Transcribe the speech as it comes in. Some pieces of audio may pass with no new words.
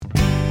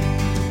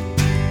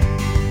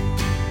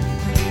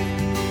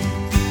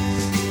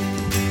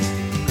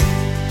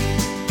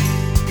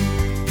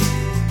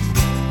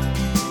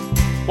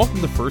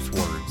First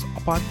Words,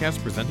 a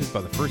podcast presented by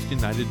the First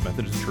United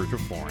Methodist Church of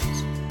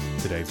Florence.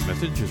 Today's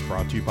message is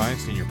brought to you by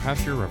Senior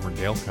Pastor Reverend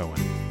Dale Cohen.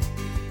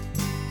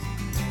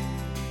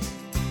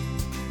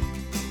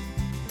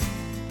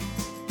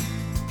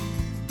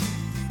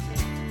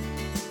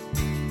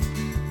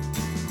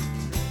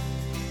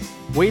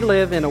 We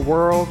live in a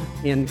world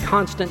in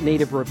constant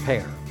need of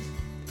repair.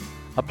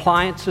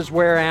 Appliances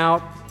wear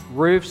out,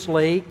 roofs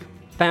leak,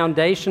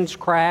 foundations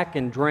crack,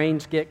 and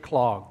drains get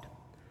clogged.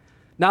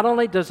 Not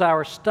only does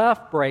our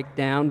stuff break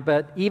down,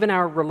 but even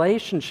our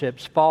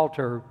relationships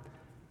falter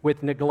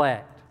with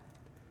neglect.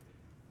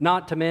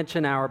 Not to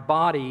mention our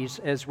bodies,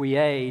 as we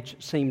age,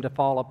 seem to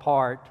fall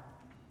apart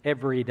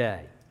every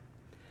day.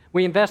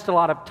 We invest a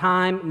lot of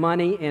time,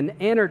 money, and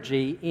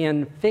energy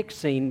in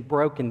fixing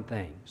broken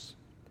things.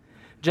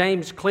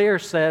 James Clear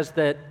says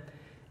that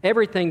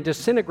everything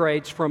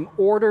disintegrates from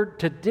ordered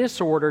to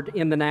disordered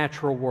in the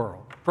natural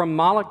world. From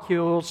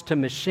molecules to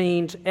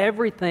machines,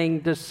 everything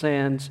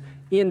descends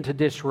into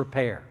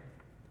disrepair.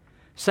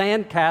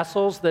 Sand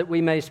castles that we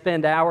may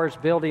spend hours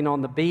building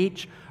on the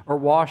beach are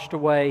washed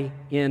away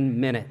in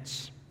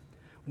minutes.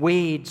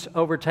 Weeds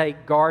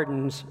overtake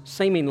gardens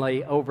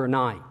seemingly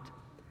overnight.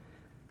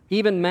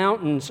 Even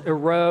mountains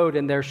erode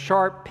and their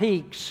sharp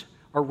peaks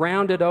are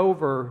rounded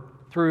over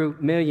through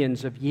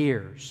millions of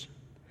years.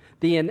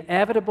 The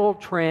inevitable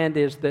trend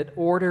is that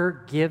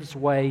order gives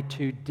way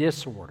to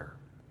disorder.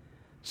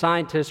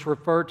 Scientists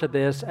refer to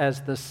this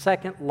as the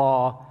second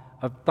law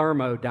of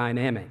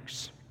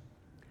thermodynamics.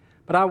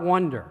 But I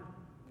wonder,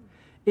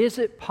 is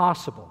it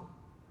possible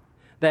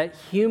that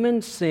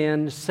human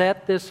sin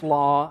set this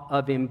law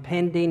of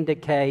impending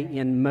decay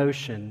in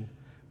motion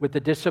with the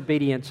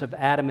disobedience of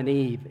Adam and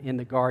Eve in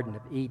the Garden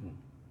of Eden?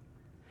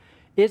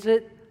 Is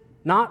it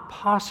not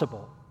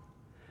possible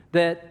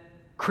that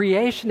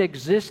creation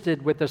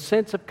existed with a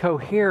sense of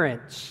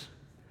coherence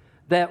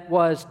that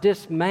was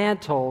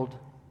dismantled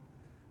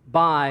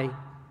by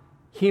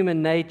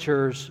human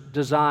nature's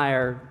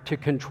desire to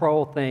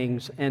control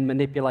things and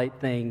manipulate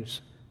things,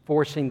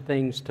 forcing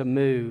things to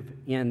move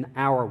in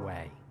our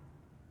way?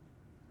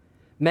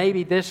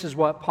 Maybe this is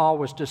what Paul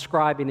was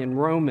describing in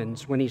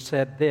Romans when he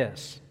said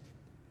this: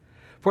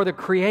 "For the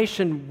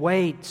creation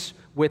waits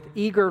with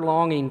eager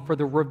longing for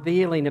the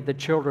revealing of the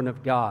children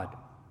of God.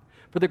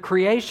 For the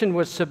creation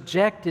was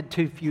subjected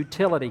to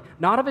futility,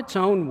 not of its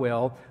own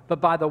will, but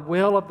by the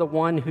will of the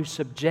one who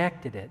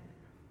subjected it,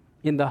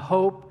 in the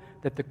hope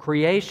that the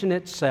creation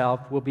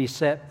itself will be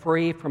set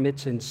free from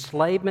its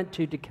enslavement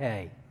to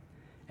decay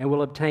and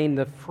will obtain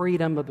the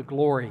freedom of the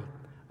glory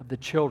of the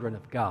children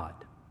of God."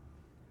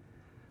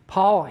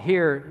 Paul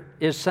here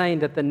is saying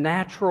that the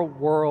natural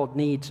world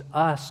needs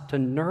us to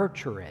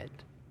nurture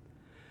it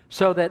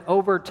so that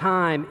over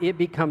time it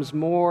becomes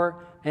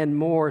more and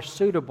more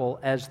suitable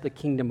as the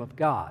kingdom of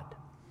God.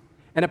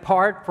 And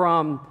apart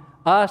from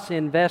us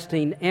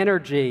investing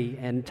energy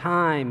and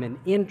time and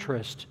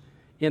interest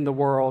in the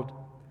world,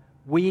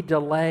 we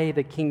delay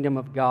the kingdom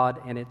of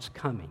God and its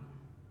coming.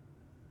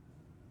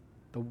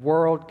 The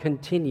world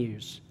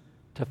continues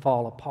to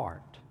fall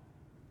apart.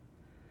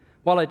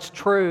 While it's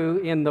true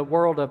in the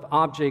world of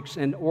objects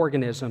and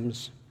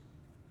organisms,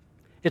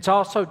 it's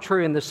also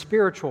true in the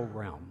spiritual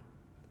realm.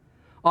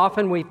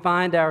 Often we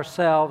find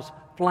ourselves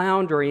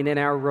floundering in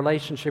our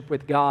relationship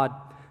with God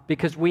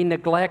because we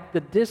neglect the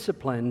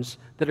disciplines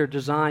that are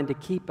designed to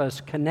keep us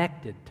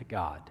connected to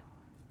God.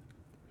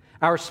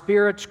 Our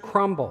spirits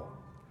crumble,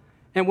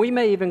 and we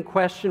may even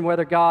question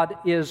whether God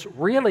is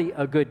really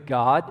a good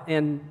God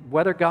and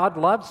whether God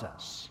loves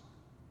us.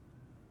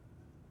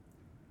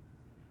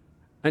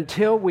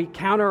 Until we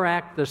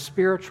counteract the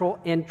spiritual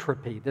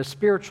entropy, the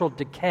spiritual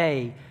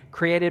decay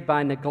created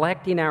by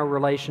neglecting our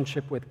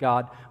relationship with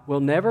God, we'll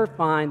never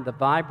find the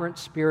vibrant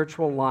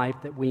spiritual life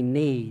that we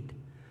need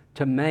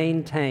to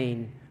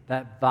maintain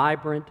that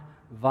vibrant,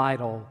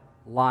 vital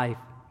life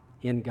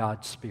in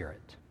God's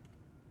Spirit.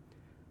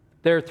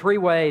 There are three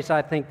ways,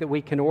 I think, that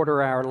we can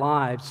order our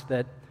lives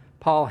that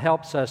Paul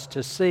helps us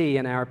to see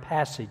in our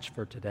passage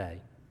for today.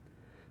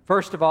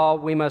 First of all,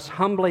 we must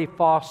humbly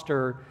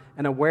foster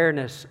an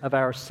awareness of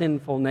our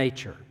sinful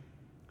nature.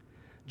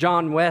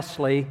 John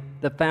Wesley,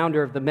 the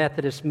founder of the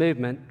Methodist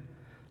movement,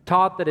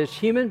 taught that as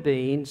human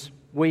beings,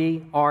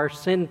 we are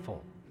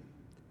sinful.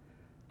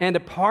 And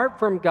apart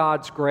from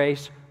God's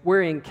grace,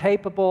 we're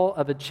incapable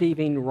of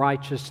achieving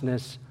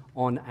righteousness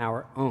on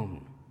our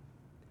own.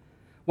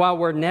 While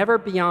we're never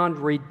beyond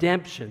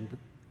redemption,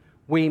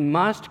 we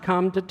must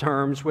come to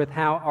terms with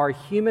how our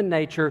human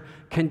nature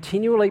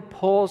continually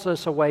pulls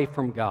us away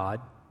from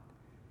God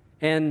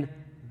and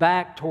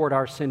back toward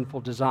our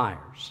sinful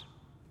desires.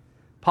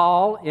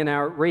 Paul, in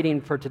our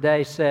reading for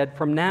today, said,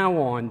 "From now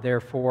on,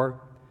 therefore,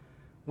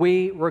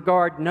 we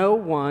regard no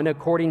one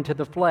according to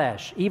the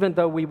flesh. Even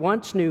though we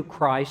once knew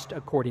Christ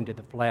according to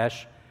the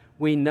flesh,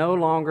 we no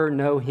longer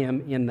know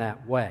him in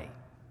that way."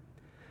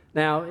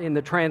 Now, in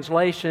the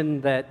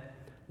translation that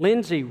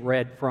Lindsay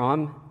read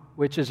from,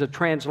 which is a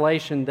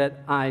translation that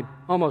I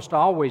almost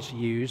always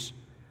use,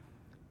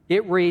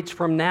 it reads,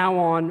 "From now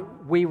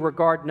on, we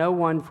regard no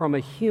one from a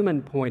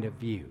human point of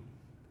view."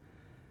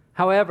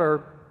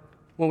 However,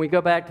 when we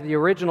go back to the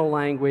original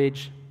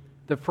language,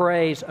 the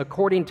phrase,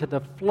 according to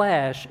the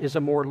flesh, is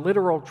a more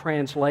literal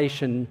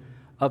translation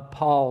of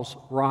Paul's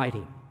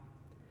writing.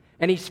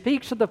 And he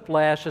speaks of the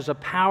flesh as a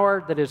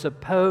power that is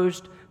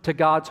opposed to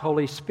God's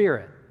Holy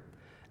Spirit.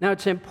 Now,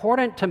 it's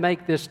important to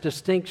make this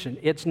distinction.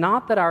 It's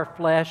not that our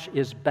flesh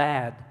is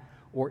bad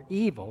or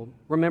evil.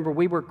 Remember,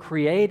 we were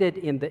created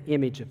in the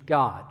image of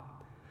God.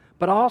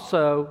 But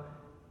also,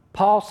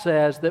 Paul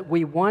says that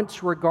we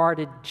once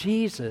regarded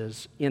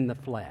Jesus in the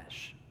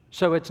flesh.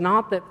 So it's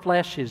not that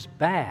flesh is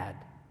bad.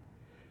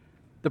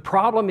 The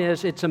problem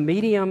is it's a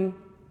medium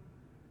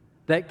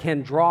that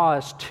can draw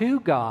us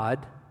to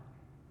God,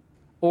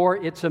 or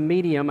it's a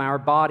medium, our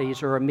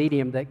bodies are a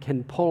medium that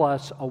can pull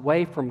us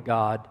away from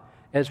God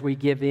as we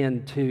give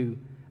in to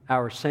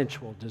our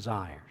sensual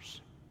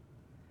desires.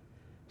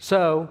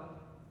 So,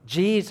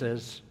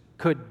 Jesus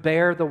could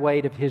bear the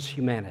weight of his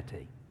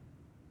humanity,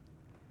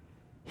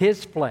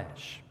 his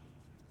flesh,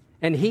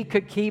 and he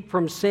could keep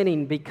from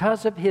sinning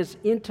because of his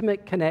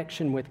intimate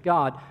connection with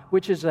God,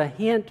 which is a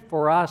hint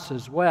for us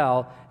as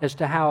well as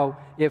to how,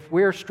 if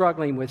we're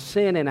struggling with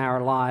sin in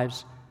our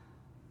lives,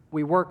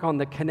 we work on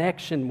the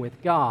connection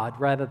with God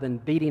rather than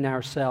beating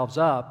ourselves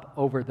up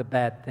over the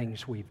bad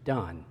things we've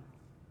done.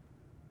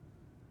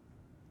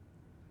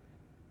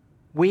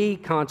 We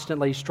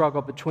constantly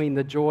struggle between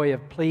the joy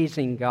of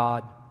pleasing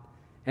God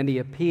and the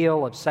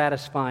appeal of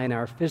satisfying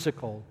our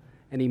physical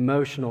and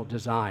emotional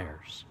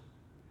desires.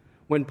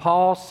 When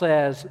Paul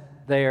says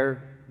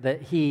there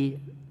that he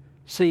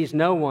sees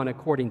no one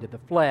according to the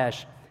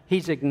flesh,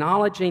 he's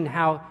acknowledging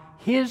how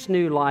his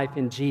new life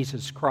in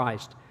Jesus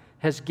Christ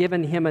has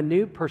given him a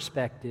new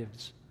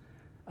perspective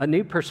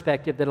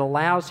that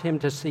allows him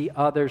to see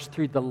others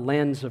through the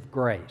lens of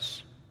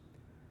grace.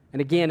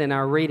 And again, in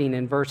our reading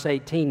in verse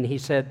 18, he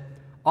said,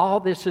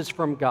 all this is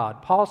from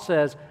God. Paul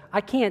says,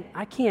 I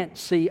can't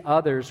see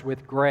others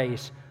with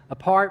grace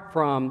apart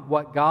from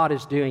what God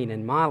is doing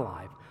in my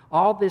life.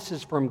 All this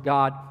is from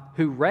God,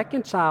 who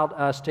reconciled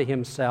us to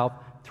himself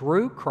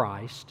through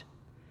Christ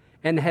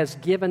and has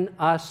given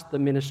us the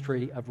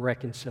ministry of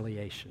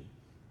reconciliation.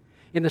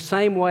 In the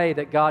same way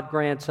that God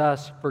grants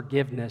us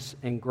forgiveness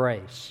and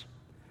grace,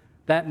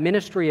 that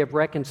ministry of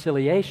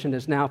reconciliation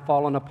has now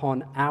fallen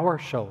upon our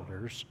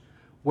shoulders,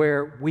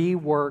 where we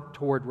work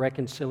toward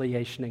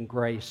reconciliation and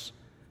grace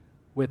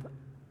with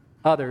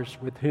others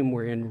with whom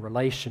we're in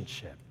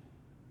relationship.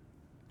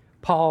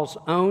 Paul's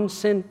own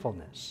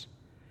sinfulness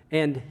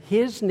and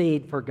his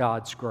need for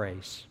God's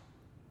grace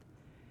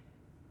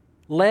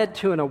led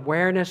to an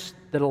awareness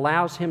that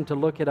allows him to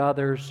look at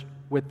others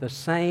with the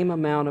same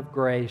amount of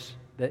grace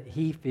that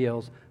he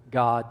feels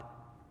God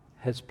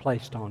has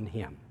placed on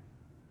him.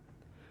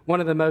 One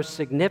of the most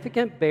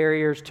significant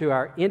barriers to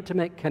our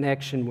intimate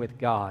connection with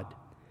God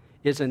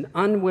is an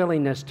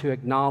unwillingness to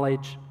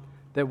acknowledge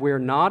that we're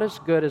not as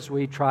good as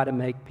we try to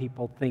make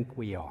people think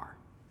we are.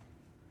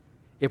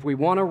 If we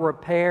want to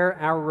repair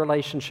our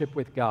relationship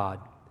with God,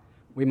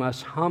 we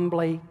must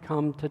humbly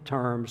come to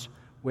terms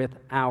with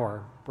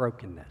our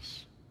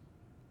brokenness.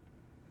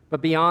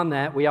 But beyond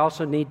that, we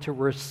also need to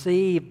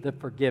receive the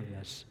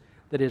forgiveness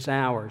that is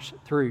ours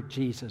through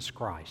Jesus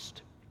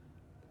Christ.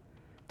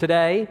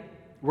 Today,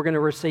 we're going to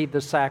receive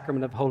the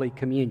sacrament of Holy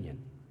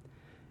Communion.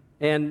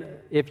 And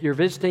if you're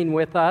visiting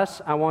with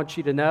us, I want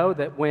you to know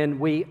that when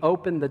we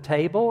open the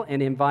table and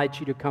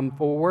invite you to come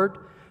forward,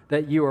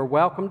 that you are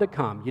welcome to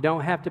come. You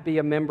don't have to be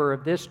a member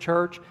of this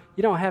church.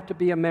 You don't have to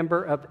be a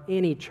member of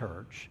any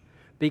church,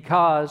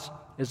 because,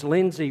 as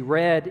Lindsay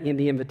read in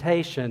the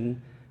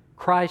invitation,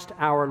 Christ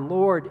our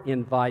Lord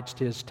invites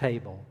to his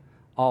table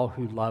all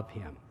who love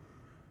him.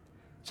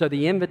 So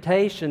the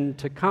invitation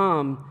to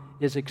come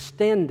is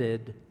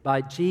extended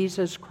by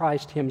Jesus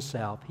Christ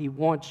himself. He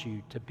wants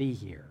you to be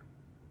here.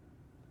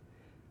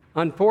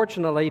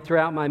 Unfortunately,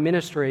 throughout my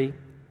ministry,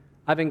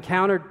 I've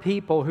encountered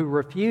people who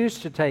refuse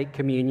to take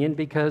communion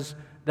because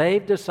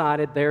they've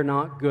decided they're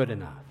not good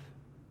enough.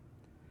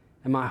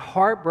 And my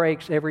heart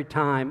breaks every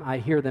time I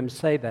hear them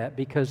say that,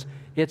 because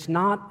it's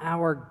not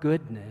our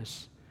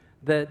goodness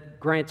that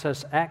grants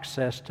us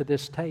access to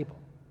this table.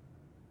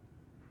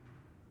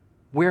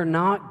 We're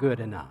not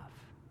good enough.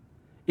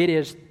 It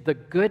is the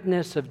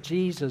goodness of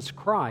Jesus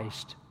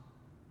Christ.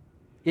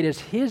 It is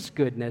his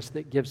goodness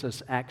that gives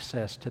us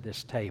access to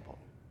this table.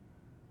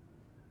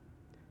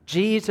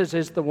 Jesus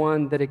is the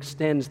one that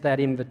extends that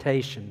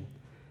invitation,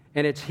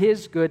 and it's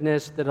his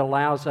goodness that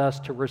allows us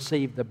to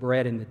receive the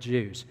bread and the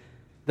juice.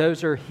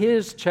 Those are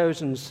his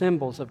chosen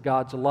symbols of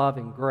God's love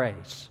and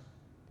grace.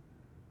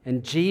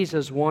 And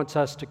Jesus wants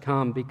us to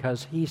come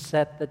because he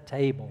set the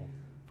table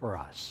for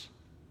us.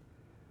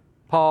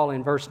 Paul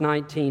in verse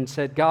 19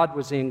 said, God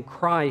was in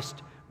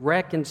Christ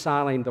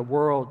reconciling the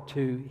world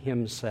to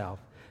himself,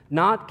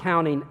 not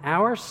counting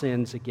our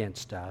sins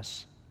against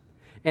us,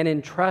 and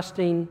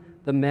entrusting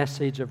the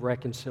message of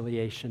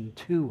reconciliation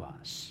to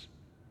us.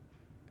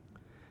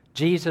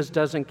 Jesus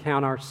doesn't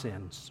count our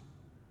sins.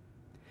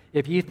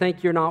 If you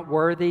think you're not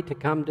worthy to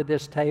come to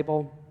this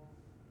table,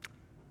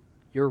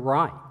 you're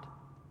right.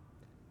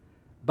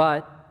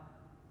 But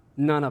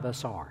None of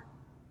us are.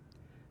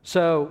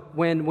 So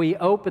when we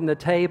open the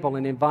table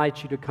and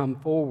invite you to come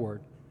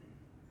forward,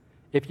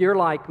 if you're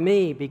like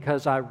me,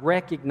 because I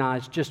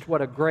recognize just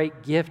what a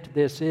great gift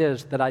this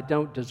is that I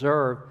don't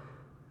deserve,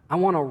 I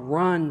want to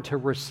run to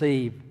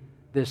receive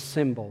this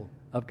symbol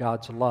of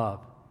God's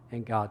love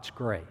and God's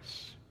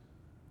grace.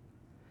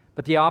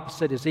 But the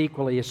opposite is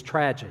equally as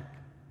tragic.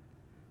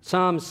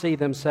 Some see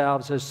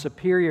themselves as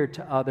superior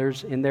to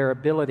others in their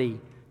ability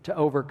to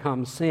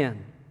overcome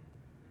sin.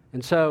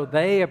 And so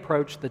they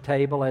approach the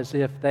table as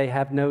if they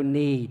have no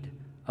need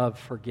of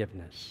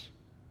forgiveness.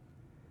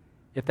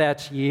 If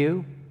that's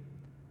you,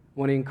 I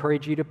want to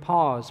encourage you to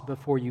pause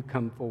before you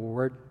come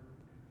forward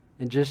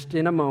and just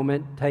in a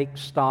moment take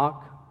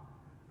stock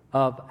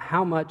of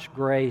how much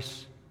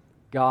grace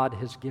God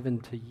has given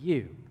to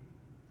you,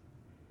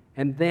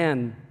 and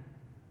then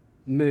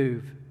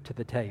move to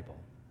the table.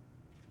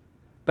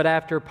 But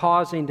after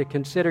pausing to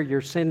consider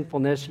your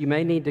sinfulness, you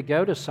may need to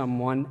go to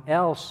someone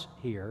else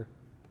here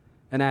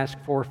and ask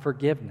for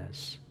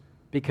forgiveness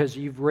because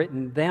you've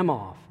written them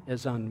off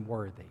as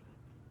unworthy.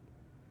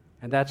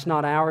 And that's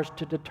not ours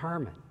to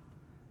determine.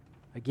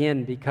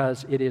 Again,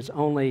 because it is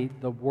only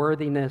the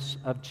worthiness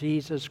of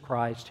Jesus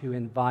Christ who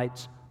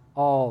invites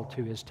all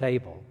to his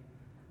table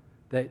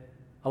that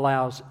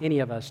allows any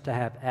of us to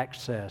have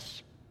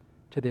access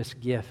to this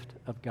gift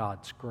of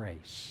God's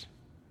grace.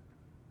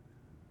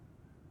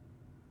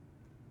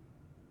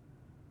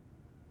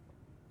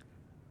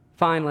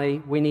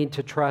 Finally, we need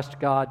to trust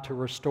God to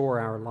restore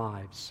our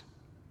lives.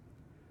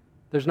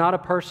 There's not a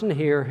person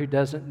here who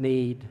doesn't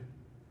need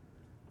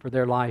for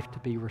their life to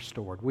be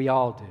restored. We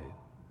all do.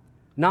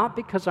 Not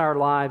because our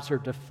lives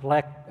are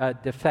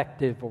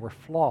defective or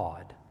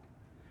flawed.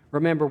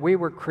 Remember, we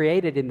were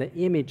created in the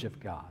image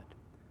of God.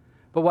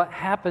 But what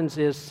happens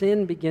is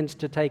sin begins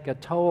to take a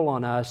toll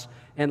on us,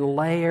 and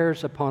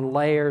layers upon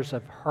layers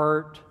of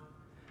hurt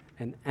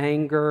and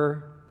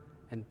anger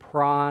and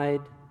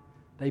pride,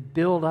 they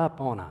build up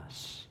on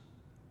us.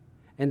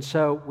 And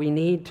so we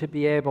need to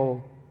be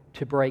able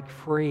to break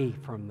free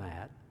from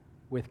that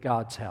with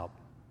God's help.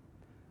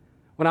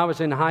 When I was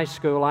in high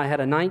school, I had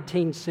a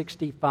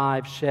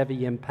 1965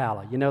 Chevy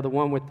Impala. You know, the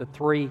one with the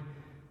 3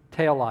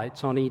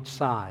 taillights on each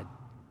side.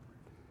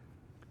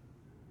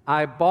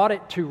 I bought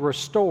it to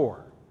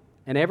restore,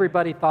 and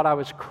everybody thought I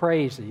was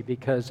crazy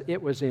because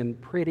it was in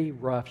pretty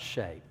rough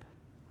shape.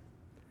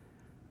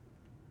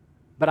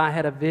 But I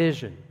had a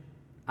vision.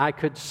 I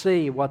could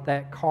see what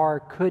that car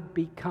could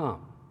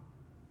become.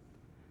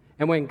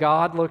 And when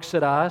God looks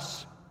at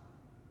us,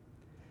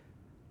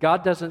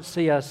 God doesn't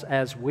see us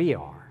as we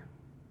are.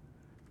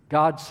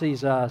 God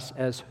sees us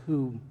as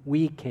who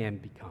we can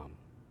become.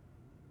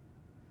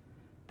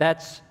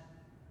 That's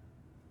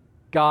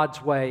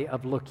God's way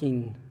of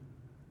looking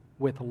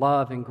with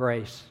love and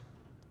grace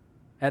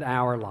at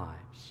our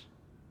lives.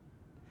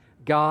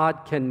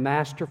 God can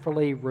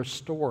masterfully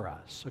restore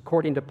us.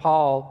 According to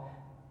Paul,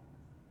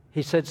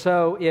 he said,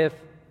 so if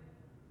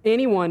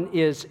anyone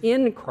is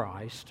in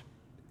Christ,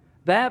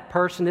 that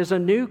person is a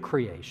new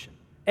creation.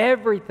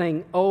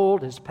 Everything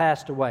old has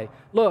passed away.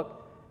 Look,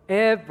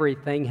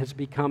 everything has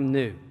become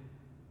new.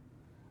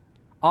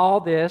 All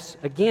this,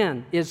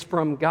 again, is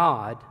from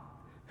God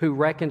who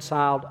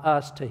reconciled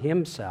us to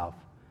himself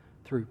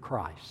through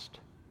Christ.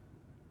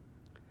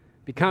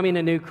 Becoming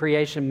a new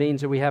creation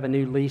means that we have a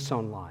new lease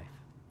on life.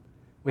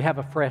 We have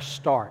a fresh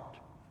start.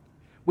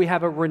 We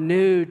have a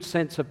renewed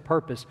sense of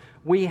purpose.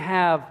 We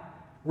have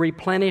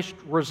replenished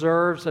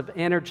reserves of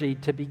energy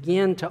to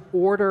begin to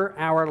order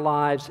our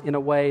lives in a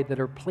way that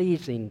are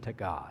pleasing to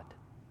God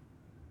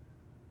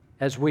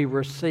as we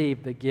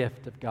receive the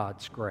gift of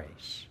God's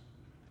grace.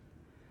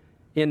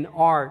 In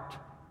art,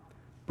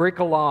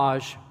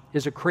 bricolage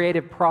is a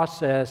creative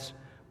process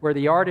where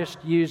the artist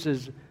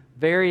uses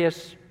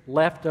various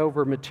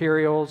leftover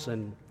materials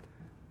and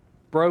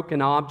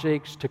broken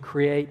objects to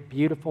create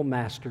beautiful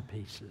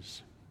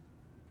masterpieces.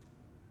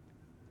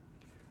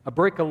 A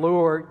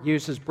bricoleur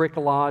uses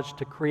bricolage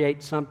to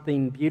create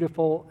something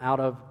beautiful out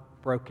of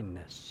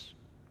brokenness.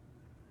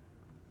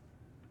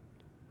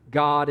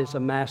 God is a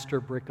master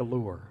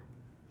bricoleur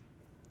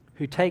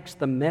who takes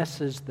the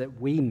messes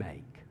that we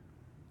make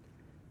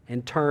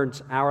and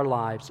turns our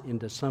lives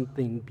into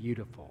something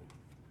beautiful.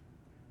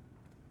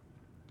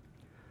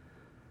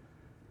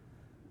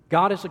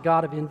 God is a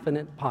God of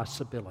infinite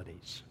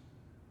possibilities.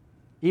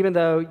 Even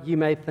though you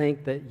may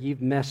think that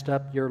you've messed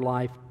up your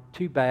life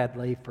too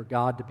badly for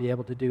God to be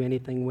able to do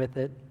anything with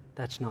it,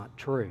 that's not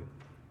true.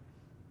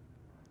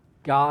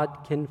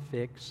 God can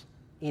fix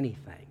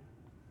anything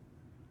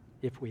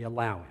if we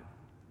allow him.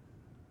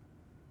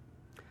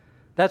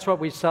 That's what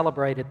we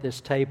celebrate at this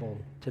table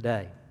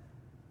today.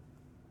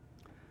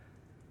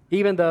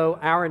 Even though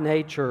our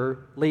nature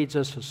leads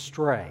us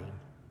astray,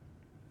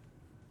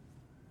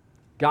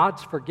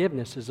 God's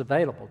forgiveness is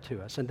available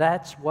to us, and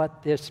that's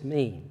what this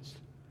means.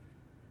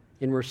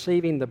 In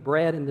receiving the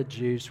bread and the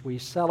juice, we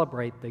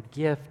celebrate the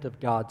gift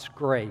of God's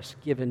grace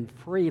given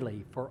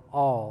freely for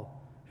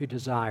all who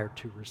desire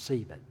to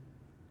receive it.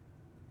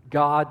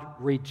 God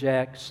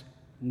rejects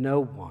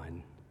no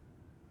one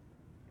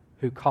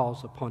who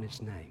calls upon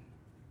his name.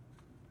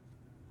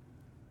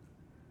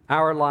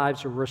 Our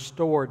lives are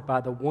restored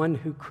by the one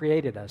who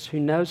created us, who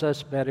knows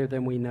us better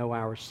than we know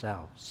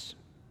ourselves,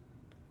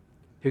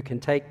 who can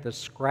take the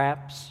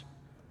scraps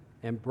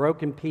and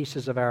broken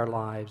pieces of our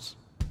lives,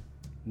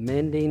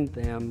 mending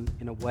them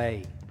in a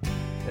way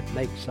that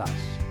makes us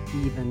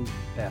even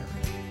better.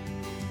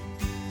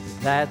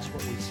 That's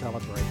what we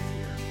celebrate here.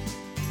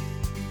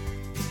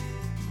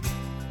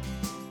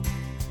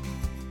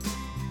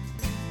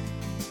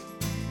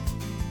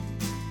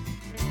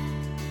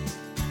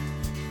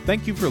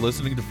 Thank you for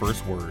listening to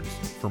First Words.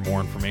 For more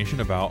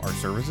information about our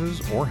services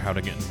or how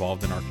to get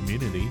involved in our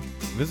community,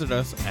 visit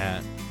us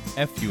at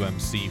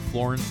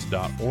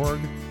fumcflorence.org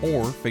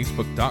or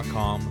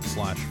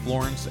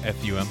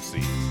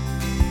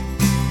facebook.com/FlorenceFUMC.